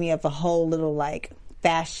reminds me of a whole little like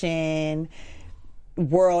fashion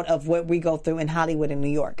world of what we go through in Hollywood and New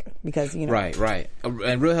York, because you know. Right.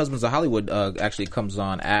 And Real Husbands of Hollywood actually comes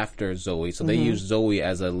on after Zoe, so they use Zoe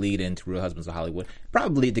as a lead into Real Husbands of Hollywood,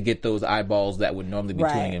 probably to get those eyeballs that would normally be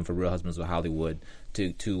tuning in for Real Husbands of Hollywood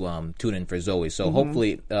to tune in for Zoe. So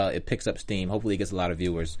hopefully it picks up steam. Hopefully it gets a lot of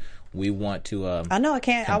viewers. We want to. I know.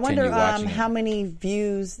 I wonder how it. many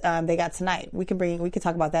views they got tonight. We can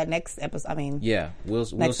talk about that next episode. I mean, yeah, we'll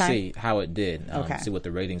see how it did. See what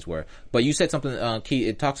the ratings were. But you said something key.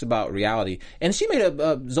 It talks about reality, and she made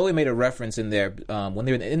Zoe made a reference in there when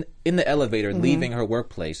they were in the elevator leaving her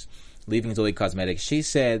workplace, leaving Zoe Cosmetics. She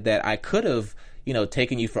said that I could have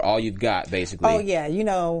taken you for all you've got, basically. Oh yeah,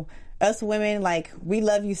 us women, like, we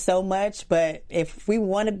love you so much, but if we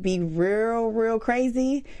want to be real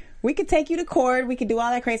crazy, we could take you to court. We could do all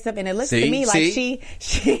that crazy stuff, and it looks to me like she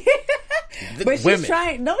but she's women.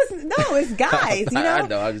 trying. No, it's guys. I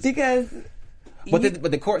know. Because. But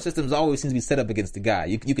the court systems always seems to be set up against the guy.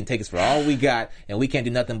 You can take us for all we got, and we can't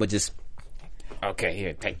do nothing but just. Okay,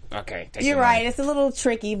 here, take. You're right. It's a little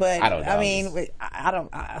tricky, but I don't know. I mean, I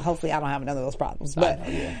don't. Hopefully, I don't have none of those problems. But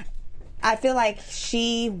I feel like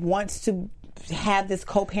she wants to have this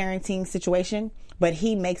co-parenting situation, but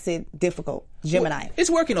he makes it difficult. Gemini. Well,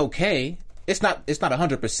 it's working okay. It's not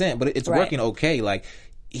 100%, but it's working okay. Like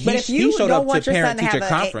but if you showed don't up want to your son to parent-teacher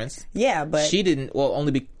have conference. but she didn't. Well,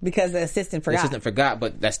 only because the assistant forgot. The assistant forgot,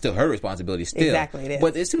 but that's still her responsibility. Still, exactly, it is.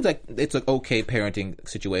 But it seems like it's an okay parenting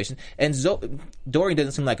situation. And Dorian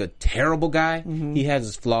doesn't seem like a terrible guy. Mm-hmm. He has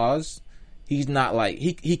his flaws. He's not like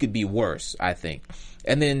he could be worse, I think.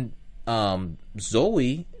 And then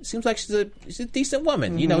Zoe seems like she's a decent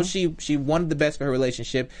woman. Mm-hmm. She wanted the best for her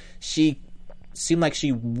relationship. She seemed like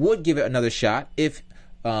she would give it another shot if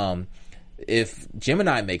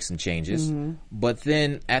Gemini makes some changes. Mm-hmm. But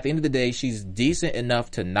then at the end of the day, she's decent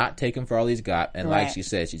enough to not take him for all he's got. And like she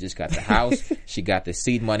said, she just got the house, she got the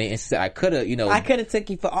seed money, and she said, I could have took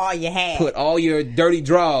you for all you had. Put all your dirty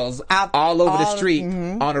draws all over the street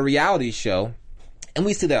on a reality show. And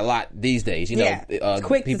we see that a lot these days.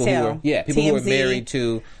 Quick people to tell. People who are married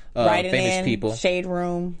to famous people. Shade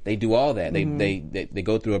room. They do all that. Mm-hmm. They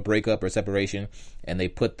go through a breakup or separation, and they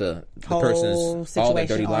put the person's all that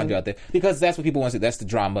dirty laundry out there because that's what people want to see. That's the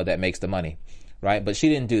drama that makes the money, right? But she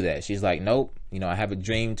didn't do that. She's like, nope. I have a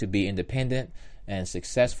dream to be independent and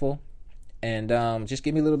successful. And just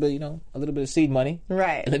give me a little bit of seed money,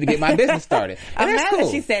 right? And let me get my business started. And I'm that's mad cool.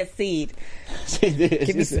 that she said seed. She did.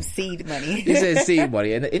 Give me some seed money. She said seed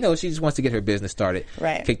money, and she just wants to get her business started,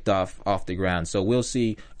 right? Kicked off the ground. So we'll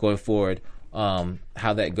see going forward how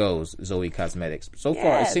that goes. Zoe Cosmetics. So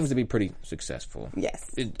far, it seems to be pretty successful. Yes,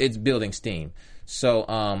 it's building steam.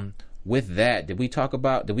 So with that, did we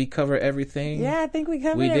cover everything? Yeah, I think we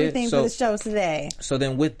covered everything for the show today. So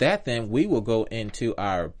then with that, we will go into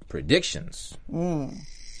our predictions. And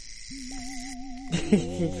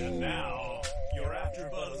now, your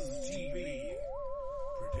AfterBuzz TV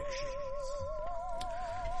predictions.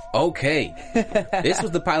 Okay. This was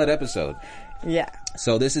the pilot episode. Yeah.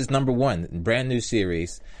 So this is number 1, brand new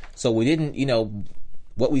series. So we didn't,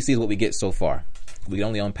 what we see is what we get so far. We can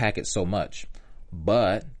only unpack it so much.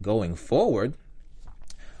 But going forward,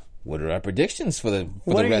 what are our predictions for the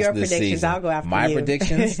rest of the season? I'll go after my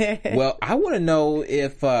predictions. Well, I want to know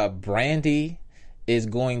if Brandy is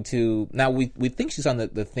going to. Now we think she's on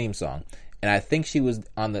the theme song, and I think she was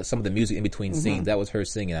on some of the music in between scenes. That was her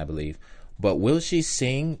singing, I believe. But will she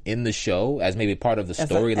sing in the show as maybe part of the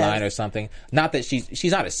storyline or something? Not that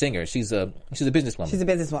she's not a singer. She's a businesswoman. She's a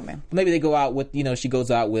businesswoman. Maybe they go out with she goes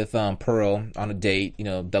out with Pearl on a date,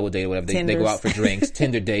 double date or whatever. They go out for drinks,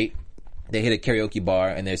 Tinder date. They hit a karaoke bar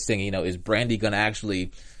and they're singing. Is Brandy gonna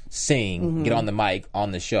actually sing? Get on the mic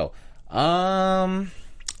on the show? What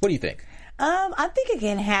do you think? I think it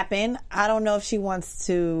can happen. I don't know if she wants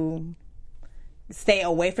to stay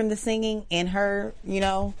away from the singing in her,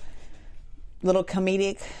 little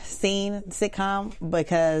comedic scene sitcom,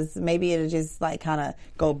 because maybe it'll just like kind of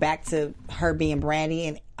go back to her being Brandy,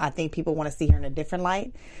 and I think people want to see her in a different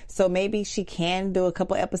light. So maybe she can do a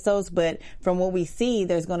couple episodes, but from what we see,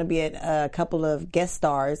 there's going to be a couple of guest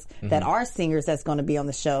stars that are singers that's going to be on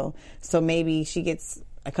the show. So maybe she gets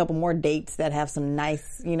a couple more dates that have some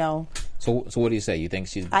nice, So what do you say? You think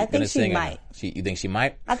she's I going to think she sing? might. You think she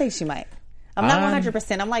might? I think she might. I'm not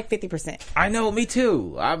 100%. I'm like 50%. I know, me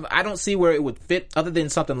too. I don't see where it would fit other than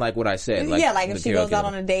something like what I said. Like if she goes out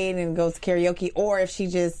on a date and goes to karaoke, or if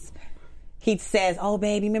he says, "Oh,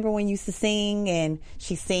 babe, you remember when you used to sing?" and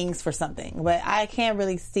she sings for something. But I can't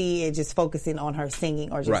really see it just focusing on her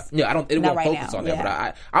singing or just right. Yeah, It won't focus on that. Yeah.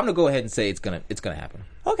 But I'm gonna go ahead and say it's gonna happen.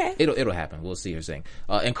 Okay, it'll happen. We'll see her sing.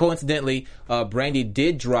 And coincidentally, Brandy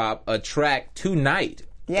did drop a track tonight.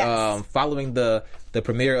 Yes. Following the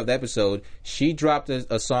premiere of the episode, she dropped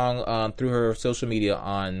a song through her social media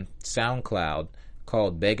on SoundCloud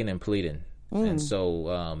called "Begging and Pleading," and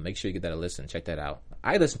so make sure you get that a listen. Check that out.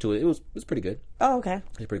 I listened to it. It was pretty good. Oh, okay.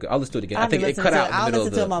 It's pretty good. I'll listen to it again. I think it cut out in the middle of the I'll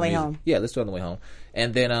listen to it on my way music. home. Yeah, let's do it on the way home.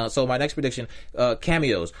 And then, so my next prediction,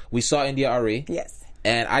 cameos. We saw India Arie. Yes.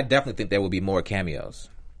 And I definitely think there will be more cameos.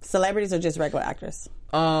 Celebrities or just regular actors?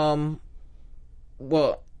 Well,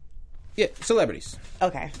 yeah, celebrities.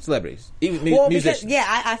 Okay. Celebrities. Even because, musicians.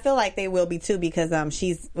 I feel like they will be too, because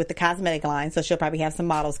she's with the cosmetic line, so she'll probably have some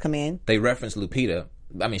models come in. They referenced Lupita.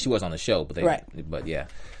 I mean, she was on the show, but right. But yeah.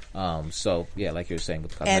 So yeah, like you were saying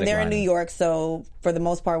with the cosmetic and they're line. in New York, so for the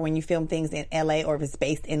most part, when you film things in LA or if it's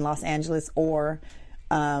based in Los Angeles or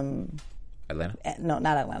Atlanta? No,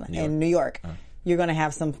 not Atlanta. In New York. You're going to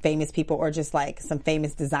have some famous people or just like some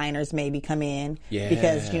famous designers maybe come in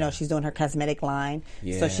because, she's doing her cosmetic line.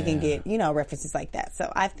 So she can get, references like that.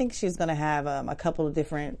 So I think she's going to have a couple of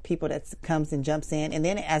different people that comes and jumps in. And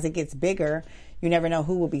then as it gets bigger, you never know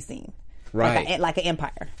who will be seen. Right. Like an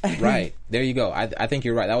empire. Right. There you go. I think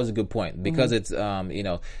you're right. That was a good point. Because it's,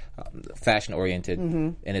 fashion oriented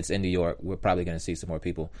and it's in New York, we're probably going to see some more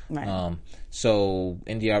people. Right. So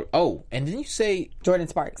India. Oh, and didn't you say Jordan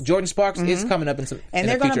Sparks? Jordan Sparks is coming up in some. And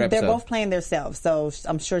they're both playing themselves. So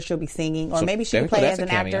I'm sure she'll be singing, or so maybe she can play as an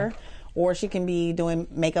cameo. actor, or she can be doing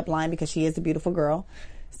makeup line because she is a beautiful girl.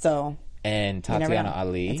 So. And Tatiana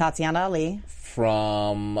Ali.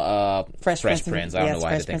 From Fresh Prince. I don't know why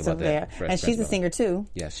I had to think about that. And she's a singer too.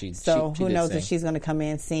 Yeah, So who knows if she's going to come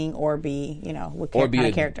in, sing, or be, what kind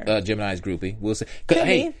of character. Gemini's groupie. We'll see.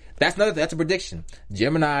 Hey, that's a prediction.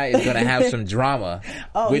 Gemini is going to have some drama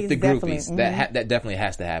with the groupies. That definitely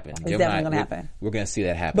has to happen. It's definitely going to happen. We're going to see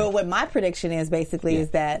that happen. But what my prediction is basically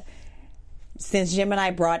is that since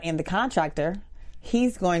Gemini brought in the contractor,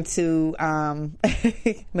 he's going to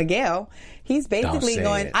Miguel. He's basically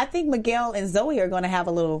going. I think Miguel and Zoe are going to have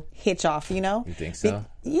a little hitch off. You think so?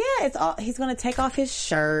 Yeah, he's going to take off his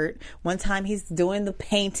shirt. One time he's doing the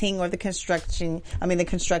painting or the construction. The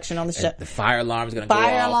construction on the show. The fire alarm is going to go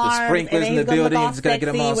off. The sprinklers in the building is going to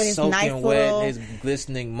get him all soaking wet. His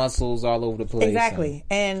glistening muscles all over the place. Exactly.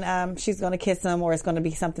 And she's going to kiss him, or it's going to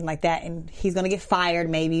be something like that. And he's going to get fired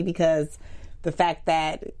maybe because the fact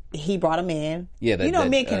that he brought him in. Yeah,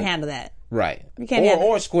 men can handle that. Right. You can't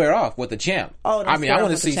or square off with the champ. Oh, I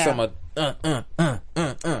want to see some but.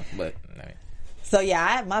 So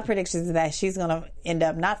yeah, my prediction is that she's gonna end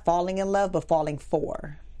up not falling in love, but falling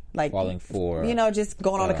for. Falling for. Just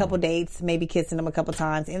going on a couple dates, maybe kissing him a couple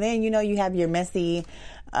times, and then you have your messy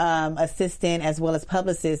assistant as well as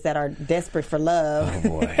publicists that are desperate for love.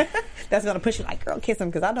 Oh boy. That's gonna push you like, girl, kiss him,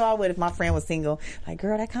 because I know I would if my friend was single. Like,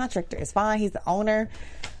 girl, that contractor is fine. He's the owner.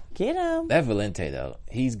 Get him. That Valente though,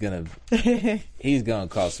 he's gonna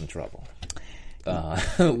cause some trouble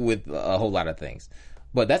with a whole lot of things.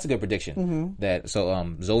 But that's a good prediction. That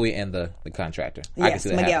Zoe and the contractor. Yes, I can see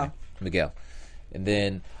that happening. Miguel. And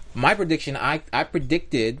then my prediction, I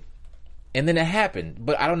predicted, and then it happened.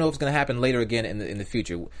 But I don't know if it's going to happen later again in the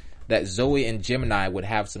future. That Zoe and Gemini would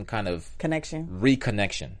have some kind of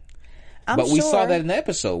reconnection. But we saw that in the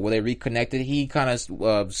episode where they reconnected. He kind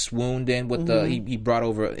of swooned in with he brought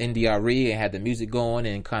over India Arie and had the music going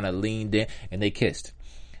and kind of leaned in and they kissed.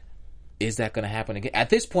 Is that going to happen again?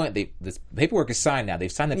 At this point, the paperwork is signed now.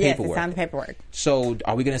 They've signed the paperwork. Yes, they signed the paperwork. So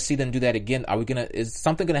are we going to see them do that again? Is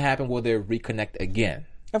something going to happen where they reconnect again?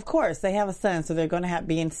 Of course, they have a son, so they're going to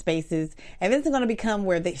be in spaces. And this is going to become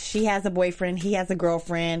where she has a boyfriend, he has a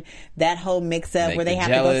girlfriend, that whole mix-up where they have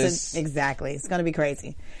jealous. to go to... Exactly. It's going to be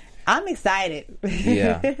crazy. I'm excited.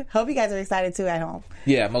 Yeah. Hope you guys are excited too at home.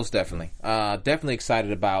 Yeah, most definitely. Definitely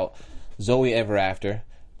excited about Zoe Ever After.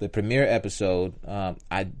 the premiere episode.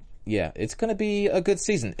 It's going to be a good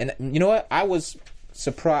season. And you know what? I was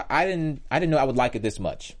surprised. I didn't know I would like it this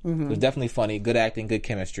much. It was definitely funny, good acting, good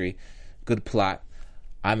chemistry, good plot.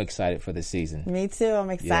 I'm excited for this season. Me too.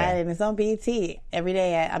 I'm excited. Yeah. It's on BET every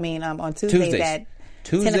day. On Tuesdays at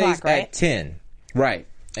 10 o'clock, right? At 10, right?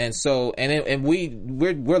 And so,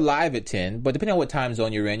 we're live at 10. But depending on what time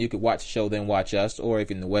zone you're in, you could watch the show, then watch us. Or if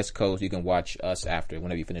you're in the West Coast, you can watch us after,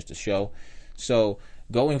 whenever you finish the show. So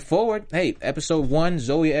going forward, hey, episode 1,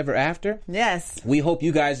 Zoe Ever After. Yes. We hope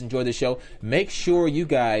you guys enjoy the show. Make sure you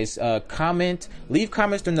guys comment, leave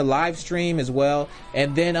comments during the live stream as well,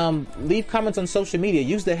 and then leave comments on social media.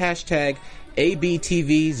 Use the hashtag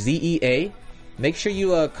ABTVZEA. Make sure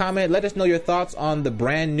you comment. Let us know your thoughts on the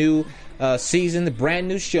brand new season, the brand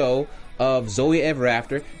new show of Zoe Ever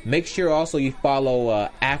After. Make sure also you follow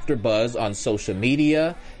AfterBuzz on social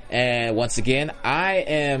media. And once again, I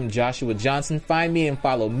am Joshua Johnson. Find me and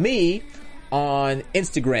follow me on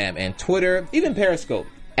Instagram and Twitter, even Periscope,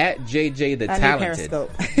 at JJ the Talented.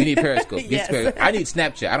 You need Periscope. Yes. I need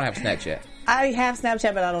Snapchat. I don't have Snapchat. I have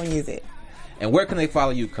Snapchat, but I don't use it. And where can they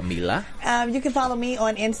follow you, Camila? You can follow me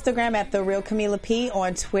on Instagram at The Real Camila P.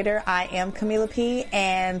 On Twitter, I am Camila P.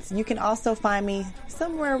 And you can also find me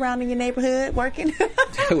somewhere around in your neighborhood working.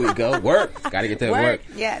 There we go. Work. Got to get that work.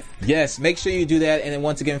 Yes. Yes. Make sure you do that. And then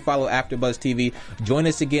once again, follow AfterBuzz TV. Join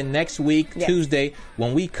us again next week, Tuesday,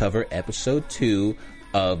 when we cover episode 2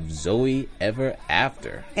 of Zoe Ever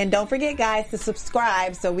After. And don't forget, guys, to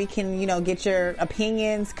subscribe so we can, get your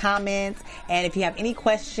opinions, comments, and if you have any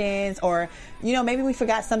questions or, maybe we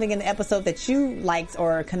forgot something in the episode that you liked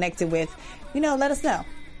or connected with, let us know.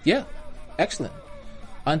 Yeah. Excellent.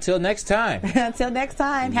 Until next time. Until next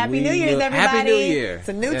time. Happy New Year's, everybody. Happy New Year. It's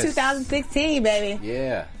a new 2016, baby.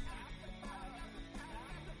 Yeah.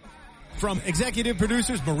 From executive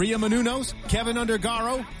producers Maria Menounos, Kevin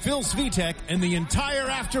Undergaro, Phil Svitek, and the entire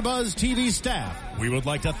AfterBuzz TV staff, we would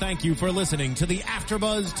like to thank you for listening to the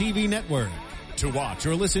AfterBuzz TV network. To watch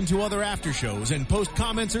or listen to other after shows and post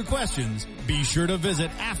comments or questions, be sure to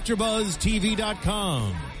visit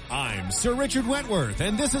AfterBuzzTV.com. I'm Sir Richard Wentworth,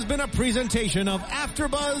 and this has been a presentation of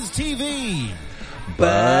AfterBuzz TV.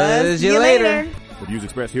 Buzz you later. The views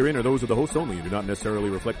expressed herein are those of the hosts only and do not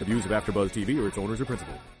necessarily reflect the views of AfterBuzz TV or its owners or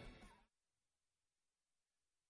principals.